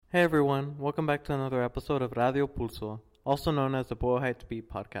Hey everyone, welcome back to another episode of Radio Pulso, also known as the Boyle Heights Beat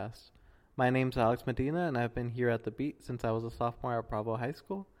podcast. My name's Alex Medina and I've been here at the Beat since I was a sophomore at Bravo High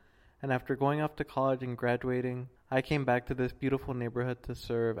School. And after going off to college and graduating, I came back to this beautiful neighborhood to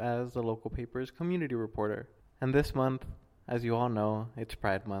serve as the local paper's community reporter. And this month, as you all know, it's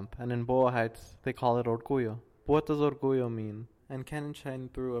Pride Month, and in Boyle Heights, they call it Orgullo. But what does Orgullo mean? And can it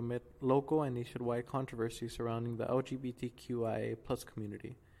shine through amid local and nationwide controversy surrounding the LGBTQIA+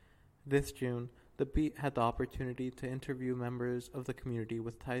 community? This June, the Beat had the opportunity to interview members of the community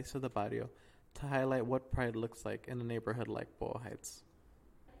with ties to the barrio to highlight what pride looks like in a neighborhood like Boyle Heights.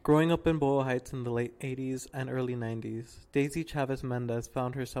 Growing up in Boyle Heights in the late 80s and early 90s, Daisy Chavez-Mendez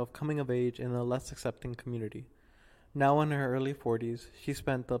found herself coming of age in a less accepting community. Now in her early 40s, she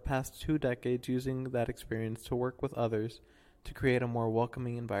spent the past 2 decades using that experience to work with others to create a more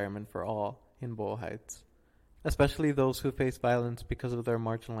welcoming environment for all in Boyle Heights, especially those who face violence because of their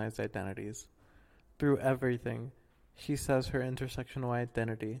marginalized identities. Through everything, she says her intersectional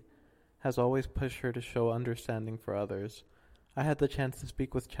identity has always pushed her to show understanding for others. I had the chance to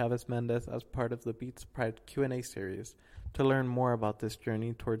speak with Chavez-Mendez as part of the Beats Pride Q&A series to learn more about this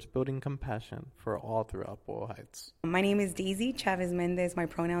journey towards building compassion for all throughout Boyle Heights. My name is Daisy Chavez-Mendez. My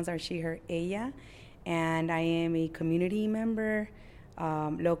pronouns are she, her, ella, and I am a community member,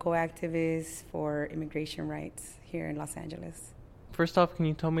 local activist for immigration rights here in Los Angeles. First off, can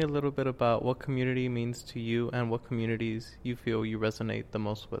you tell me a little bit about what community means to you and what communities you feel you resonate the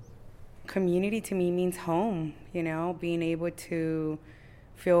most with? Community to me means home, being able to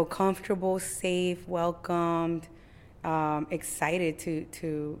feel comfortable, safe, welcomed, excited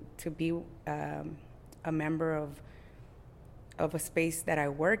to be a member of a space that I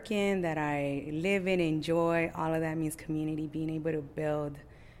work in, that I live in, enjoy. All of that means community. Being able to build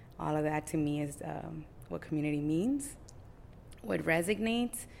all of that to me is what community means. What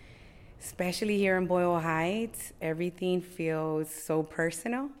resonates, especially here in Boyle Heights, everything feels so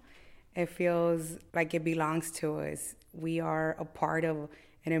personal. It feels like it belongs to us. We are a part of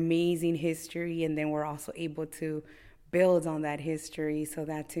an amazing history, and then we're also able to build on that history. So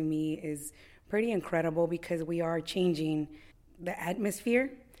that to me is pretty incredible because we are changing the atmosphere,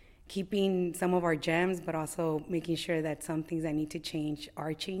 keeping some of our gems, but also making sure that some things that need to change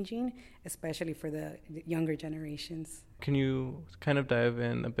are changing, especially for the younger generations. Can you kind of dive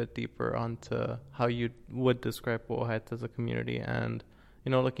in a bit deeper onto how you would describe Boyle Heights as a community? And,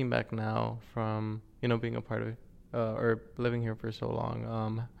 looking back now from, being a part of or living here for so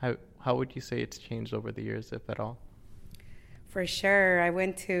long, how would you say it's changed over the years, if at all? For sure. I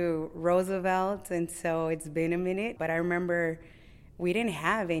went to Roosevelt, and so it's been a minute. But I remember we didn't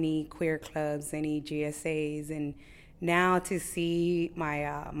have any queer clubs, any GSAs. And now to see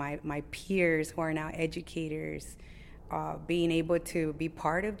my peers who are now educators being able to be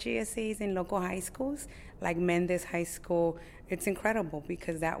part of GSAs in local high schools, like Mendez High School, it's incredible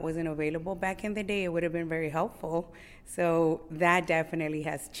because that wasn't available back in the day. It would have been very helpful. So that definitely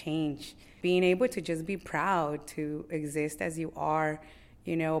has changed. Being able to just be proud to exist as you are.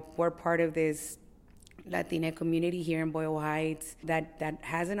 We're part of this Latina community here in Boyle Heights that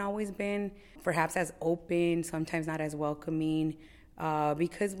hasn't always been perhaps as open, sometimes not as welcoming,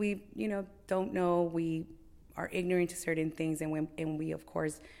 because we, don't know, we are ignorant to certain things, and we of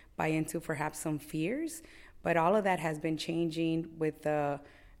course buy into perhaps some fears. But all of that has been changing with the,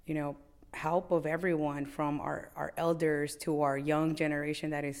 help of everyone from our elders to our young generation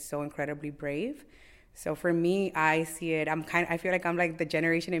that is so incredibly brave. So for me, I see it. I feel like I'm like the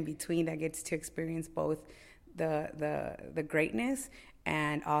generation in between that gets to experience both the greatness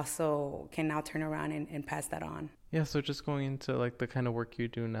and also can now turn around and pass that on. Yeah, so just going into like the kind of work you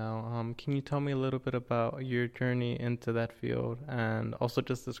do now, can you tell me a little bit about your journey into that field and also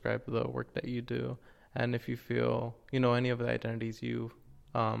just describe the work that you do and if you feel, any of the identities you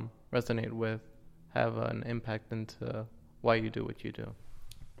resonate with have an impact into why you do what you do?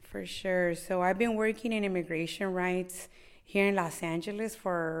 For sure. So I've been working in immigration rights here in Los Angeles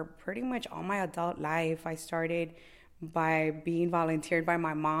for pretty much all my adult life. I started by being volunteered by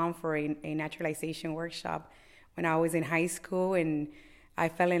my mom for a naturalization workshop when I was in high school, and I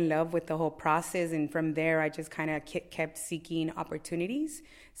fell in love with the whole process, and from there I just kind of kept seeking opportunities.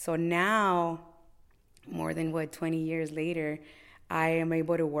 So now, more than 20 years later, I am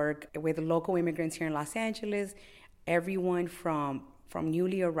able to work with local immigrants here in Los Angeles, everyone from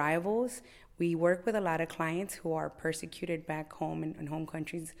newly arrivals. We work with a lot of clients who are persecuted back home in home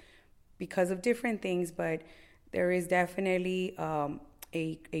countries because of different things, but there is definitely a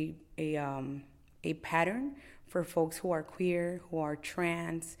pattern for folks who are queer, who are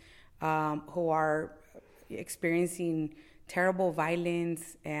trans, who are experiencing terrible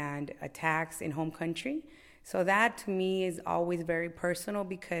violence and attacks in home country. So that to me is always very personal,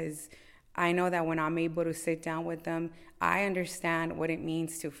 because I know that when I'm able to sit down with them, I understand what it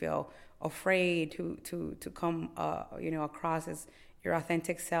means to feel afraid, to come across as your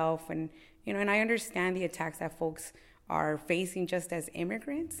authentic self, and I understand the attacks that folks are facing just as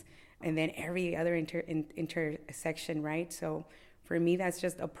immigrants, and then every other intersection, right? So for me, that's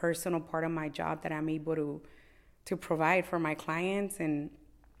just a personal part of my job that I'm able to provide for my clients, and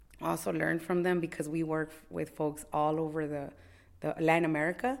also learn from them, because we work with folks all over the Latin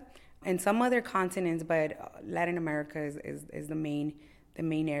America and some other continents, but Latin America is the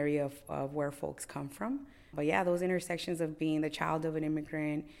main area of where folks come from. But yeah, those intersections of being the child of an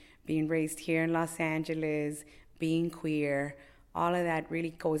immigrant, being raised here in Los Angeles, being queer, all of that really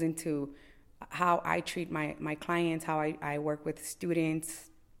goes into how I treat my clients, how I work with students.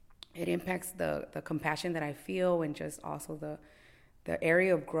 It impacts the compassion that I feel, and just also the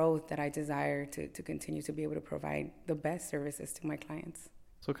area of growth that I desire to continue to be able to provide the best services to my clients.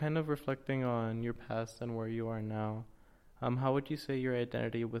 So kind of reflecting on your past and where you are now, how would you say your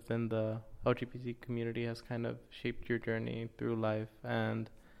identity within the LGBT community has kind of shaped your journey through life, and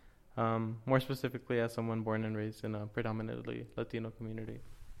more specifically as someone born and raised in a predominantly Latino community?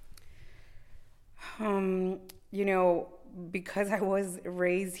 Because I was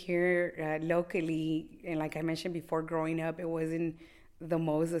raised here locally, and like I mentioned before, growing up, it wasn't the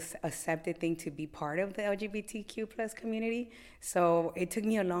most accepted thing to be part of the LGBTQ plus community. So it took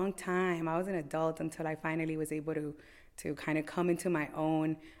me a long time. I was an adult until I finally was able to kind of come into my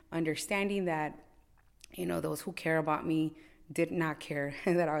own understanding that, those who care about me did not care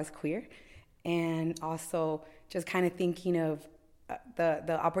that I was queer. And also just kind of thinking of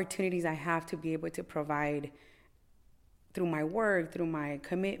the opportunities I have to be able to provide through my work, through my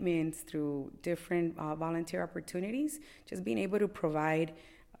commitments, through different volunteer opportunities, just being able to provide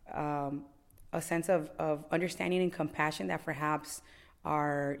a sense of understanding and compassion that perhaps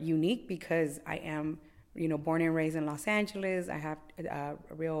are unique, because I am, born and raised in Los Angeles. I have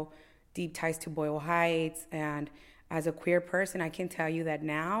real deep ties to Boyle Heights. And as a queer person, I can tell you that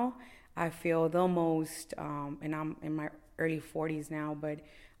now I feel the most, and I'm in my early 40s now, but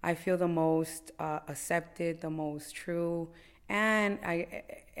I feel the most accepted, the most true, and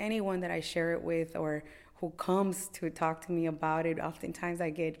anyone that I share it with or who comes to talk to me about it, oftentimes I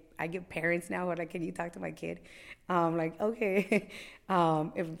get parents now who are like, "Can you talk to my kid?" Like, okay,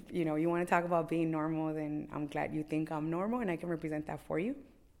 if you want to talk about being normal, then I'm glad you think I'm normal, and I can represent that for you.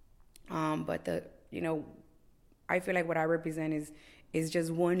 But I feel like what I represent is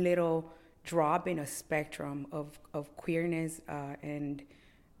just one little drop in a spectrum of queerness and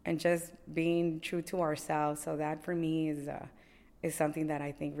just being true to ourselves. So that for me is something that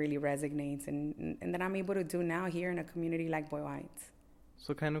I think really resonates and that I'm able to do now here in a community like Boyle Heights.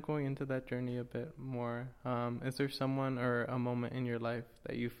 So kind of going into that journey a bit more, is there someone or a moment in your life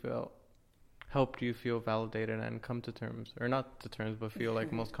that you felt helped you feel validated and come to terms, or not to terms, but feel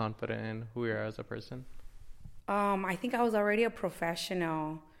like most confident in who you are as a person? I think I was already a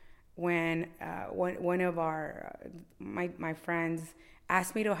professional when one of my friends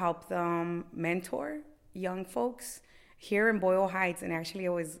asked me to help them mentor young folks here in Boyle Heights, and actually it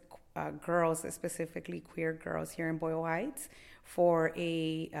was girls, specifically queer girls here in Boyle Heights, for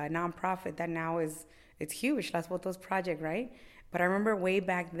a nonprofit that now it's huge, Las Votos Project, right? But I remember way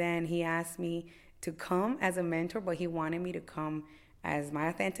back then he asked me to come as a mentor, but he wanted me to come as my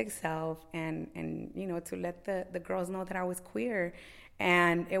authentic self and to let the girls know that I was queer.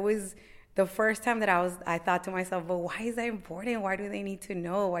 And it was the first time that I thought to myself, well, why is that important? Why do they need to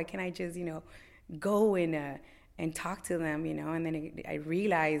know? Why can't I just, go and talk to them, And then I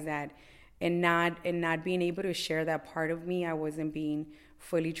realized that in not being able to share that part of me, I wasn't being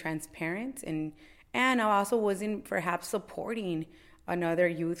fully transparent. And I also wasn't perhaps supporting another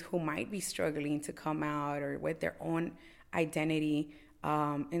youth who might be struggling to come out or with their own identity.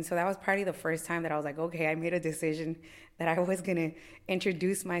 And so that was probably the first time that I was like, okay, I made a decision that I was going to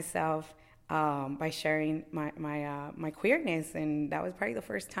introduce myself by sharing my queerness. And that was probably the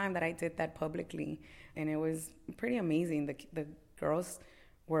first time that I did that publicly. And it was pretty amazing. The girls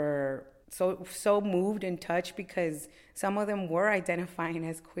were so moved and touched because some of them were identifying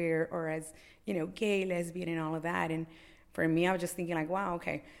as queer or as, gay, lesbian, and all of that. And for me, I was just thinking like, wow,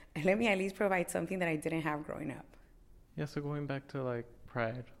 okay, let me at least provide something that I didn't have growing up. Yeah, so going back to like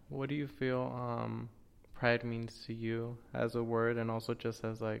pride, what do you feel pride means to you as a word, and also just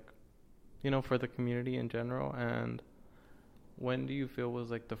as like, for the community in general? And when do you feel was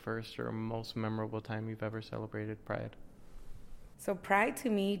like the first or most memorable time you've ever celebrated pride? So pride to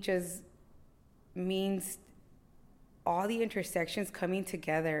me just means all the intersections coming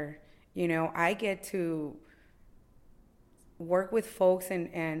together. I get to work with folks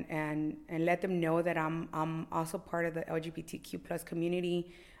and let them know that I'm also part of the LGBTQ plus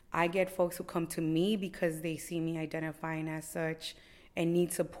community. I get folks who come to me because they see me identifying as such and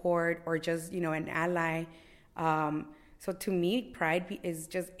need support, or just, an ally. So to me, Pride is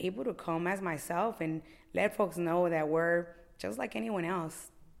just able to come as myself and let folks know that we're just like anyone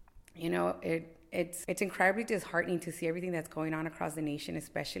else. It's incredibly disheartening to see everything that's going on across the nation,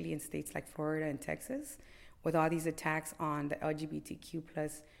 especially in states like Florida and Texas, with all these attacks on the LGBTQ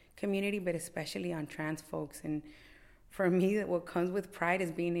plus community, but especially on trans folks. And for me, what comes with Pride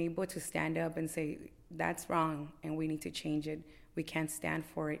is being able to stand up and say, that's wrong and we need to change it. We can't stand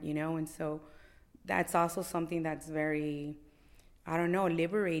for it, And so that's also something that's very,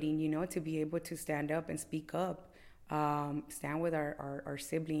 liberating, to be able to stand up and speak up, stand with our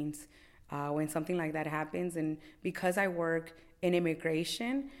siblings when something like that happens. And because I work in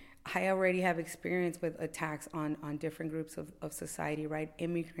immigration, I already have experience with attacks on different groups of society, right?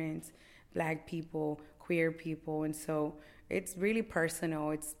 Immigrants, Black people, queer people. And so it's really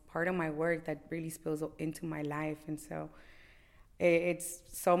personal. It's part of my work that really spills into my life. And so it's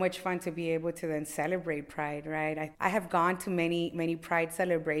so much fun to be able to then celebrate Pride, right? I have gone to many Pride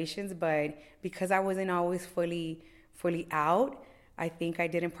celebrations, but because I wasn't always fully out, I think I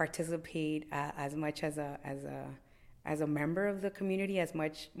didn't participate as much as a member of the community, I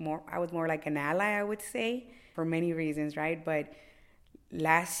was more like an ally, I would say, for many reasons, right? But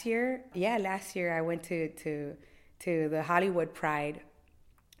last year I went to the Hollywood Pride.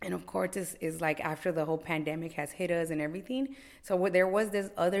 And of course, this is like after the whole pandemic has hit us and everything. So there was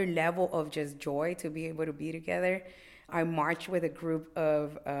this other level of just joy to be able to be together. I marched with a group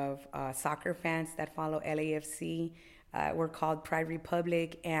of soccer fans that follow LAFC. We're called Pride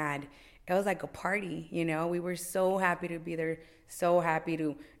Republic, and it was like a party, We were so happy to be there, so happy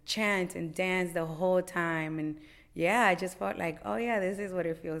to chant and dance the whole time. And yeah, I just felt like, oh yeah, this is what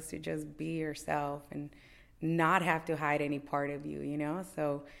it feels to just be yourself and not have to hide any part of you,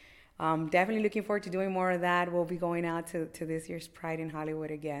 So definitely looking forward to doing more of that. We'll be going out to this year's Pride in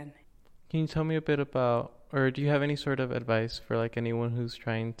Hollywood again. Can you tell me a bit about, or do you have any sort of advice for like anyone who's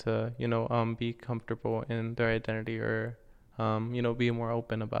trying to, be comfortable in their identity, or be more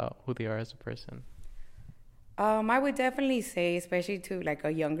open about who they are as a person? I would definitely say, especially to like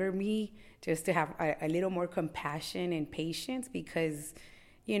a younger me, just to have a little more compassion and patience, because,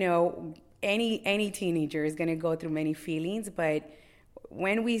 any teenager is going to go through many feelings. But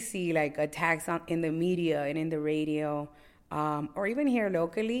when we see like attacks in the media and in the radio, or even here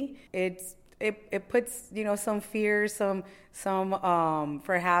locally, it puts, some fear, some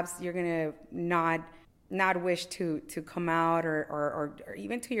perhaps you're going to not wish to come out, or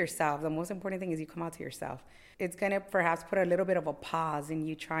even to yourself. The most important thing is you come out to yourself. It's going to perhaps put a little bit of a pause in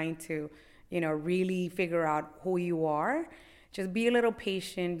you trying to, really figure out who you are. Just be a little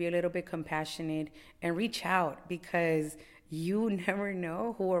patient, be a little bit compassionate, and reach out, because you never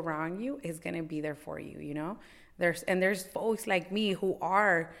know who around you is going to be there for you, There's folks like me who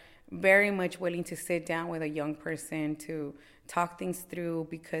are very much willing to sit down with a young person to talk things through,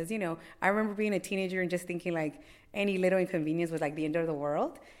 because, I remember being a teenager and just thinking like any little inconvenience was like the end of the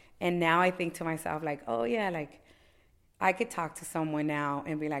world. And now I think to myself like, oh yeah, like I could talk to someone now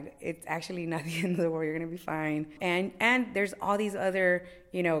and be like, it's actually not the end of the world. You're going to be fine. And there's all these other,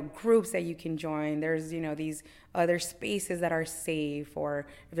 groups that you can join. There's, these other spaces that are safe, or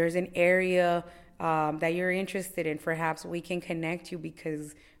if there's an area that you're interested in, perhaps we can connect you,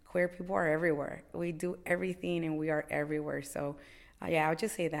 because queer people are everywhere. We do everything and we are everywhere. So I would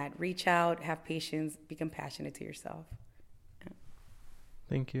just say that. Reach out, have patience, be compassionate to yourself.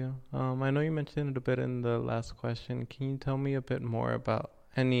 Thank you. I know you mentioned it a bit in the last question. Can you tell me a bit more about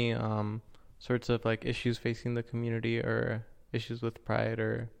any sorts of like issues facing the community, or issues with Pride,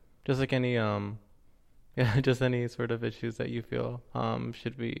 or just like any just any sort of issues that you feel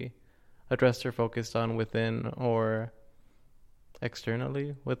should be addressed or focused on within or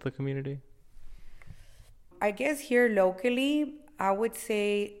externally with the community? I guess here locally, I would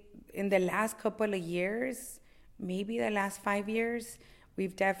say in the last couple of years, maybe the last 5 years,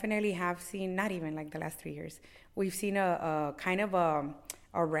 we've definitely have seen, not even like the last 3 years, we've seen a kind of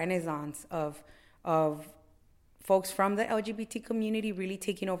a renaissance of folks from the LGBT community really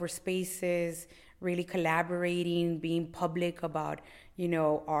taking over spaces, really collaborating, being public about,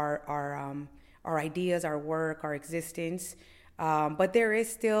 our ideas, our work, our existence. But there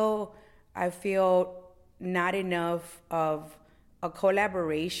is still, I feel, not enough of a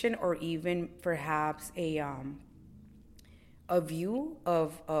collaboration, or even perhaps a view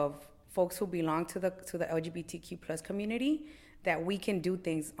of folks who belong to the LGBTQ plus community, that we can do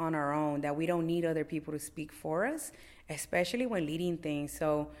things on our own, that we don't need other people to speak for us, especially when leading things.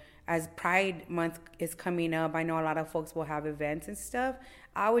 So as Pride Month is coming up, I know a lot of folks will have events and stuff.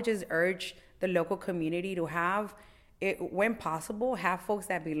 I would just urge the local community to have it, when possible, have folks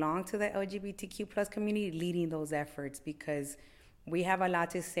that belong to the LGBTQ plus community leading those efforts, because we have a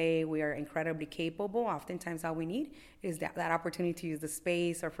lot to say. We are incredibly capable. Oftentimes all we need is that opportunity to use the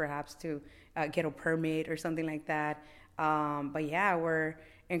space, or perhaps to get a permit or something like that. But yeah, we're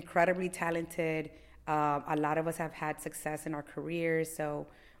incredibly talented. A lot of us have had success in our careers, so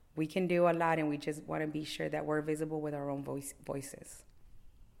we can do a lot, and we just want to be sure that we're visible with our own voices.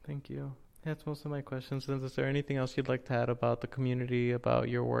 Thank you. That's most of my questions. Is there anything else you'd like to add about the community, about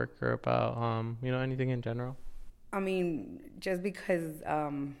your work, or about anything in general? I mean, just because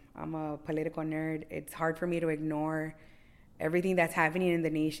I'm a political nerd, it's hard for me to ignore everything that's happening in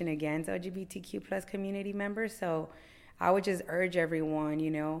the nation against LGBTQ plus community members. So I would just urge everyone,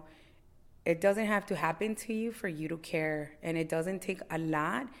 it doesn't have to happen to you for you to care, and it doesn't take a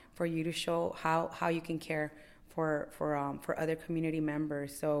lot for you to show how you can care for other community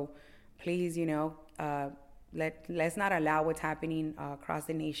members. So please, let's not allow what's happening across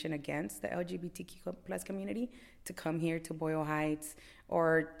the nation against the LGBTQ plus community to come here to Boyle Heights,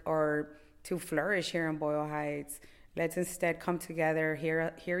 or to flourish here in Boyle Heights. Let's instead come together,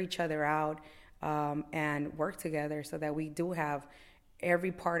 hear each other out, and work together so that we do have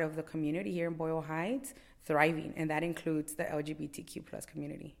every part of the community here in Boyle Heights thriving, and that includes the LGBTQ plus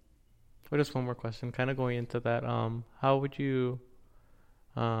community. Well, just one more question, kind of going into that. How would you,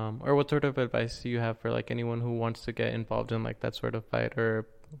 or what sort of advice do you have for like anyone who wants to get involved in like that sort of fight, or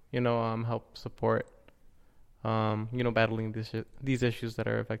help support, battling these issues that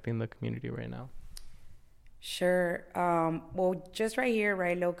are affecting the community right now? Sure. Well, just right here,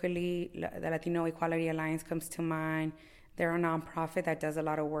 right locally, the Latino Equality Alliance comes to mind. They're a nonprofit that does a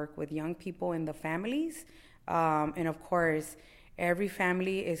lot of work with young people and the families. And of course, every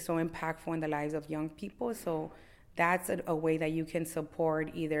family is so impactful in the lives of young people. So that's a way that you can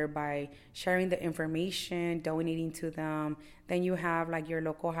support, either by sharing the information, donating to them. Then you have like your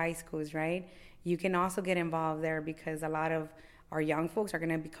local high schools, right? You can also get involved there, because a lot of our young folks are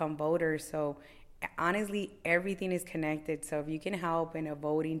going to become voters. So honestly, everything is connected. So if you can help in a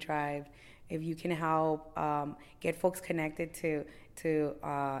voting drive, if you can help get folks connected to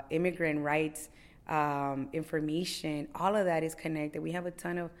immigrant rights information, all of that is connected. We have a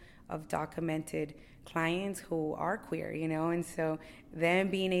ton of documented clients who are queer, and so them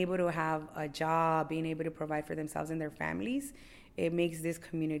being able to have a job, being able to provide for themselves and their families, it makes this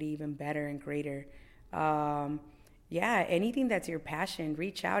community even better and greater. Anything that's your passion,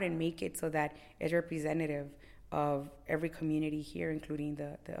 reach out and make it so that it's representative of every community here, including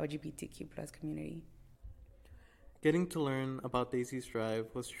the LGBTQ plus community. Getting to learn about Daisy's drive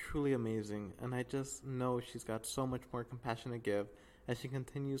was truly amazing, and I just know she's got so much more compassion to give as she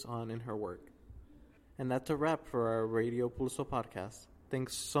continues on in her work. And that's a wrap for our Radio Pulso podcast.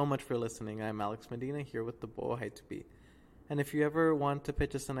 Thanks so much for listening. I'm Alex Medina here with the Boyle Heights Beat. And if you ever want to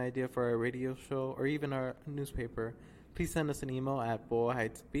pitch us an idea for our radio show or even our newspaper, please send us an email at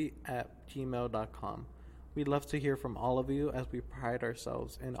boyleheightsbeat@gmail.com. We'd love to hear from all of you, as we pride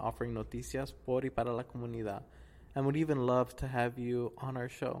ourselves in offering noticias por y para la comunidad, and would even love to have you on our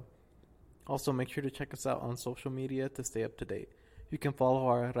show. Also, make sure to check us out on social media to stay up to date. You can follow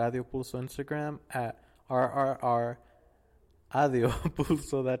our Radio Pulso Instagram at RRR Adio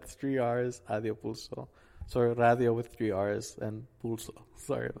Pulso. That's 3 R's, Adio Pulso. Sorry, radio with 3 R's and Pulso.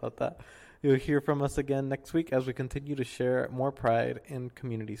 Sorry about that. You'll hear from us again next week as we continue to share more pride in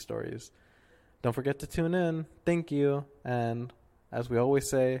community stories. Don't forget to tune in. Thank you. And as we always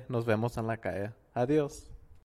say, nos vemos en la calle. Adios.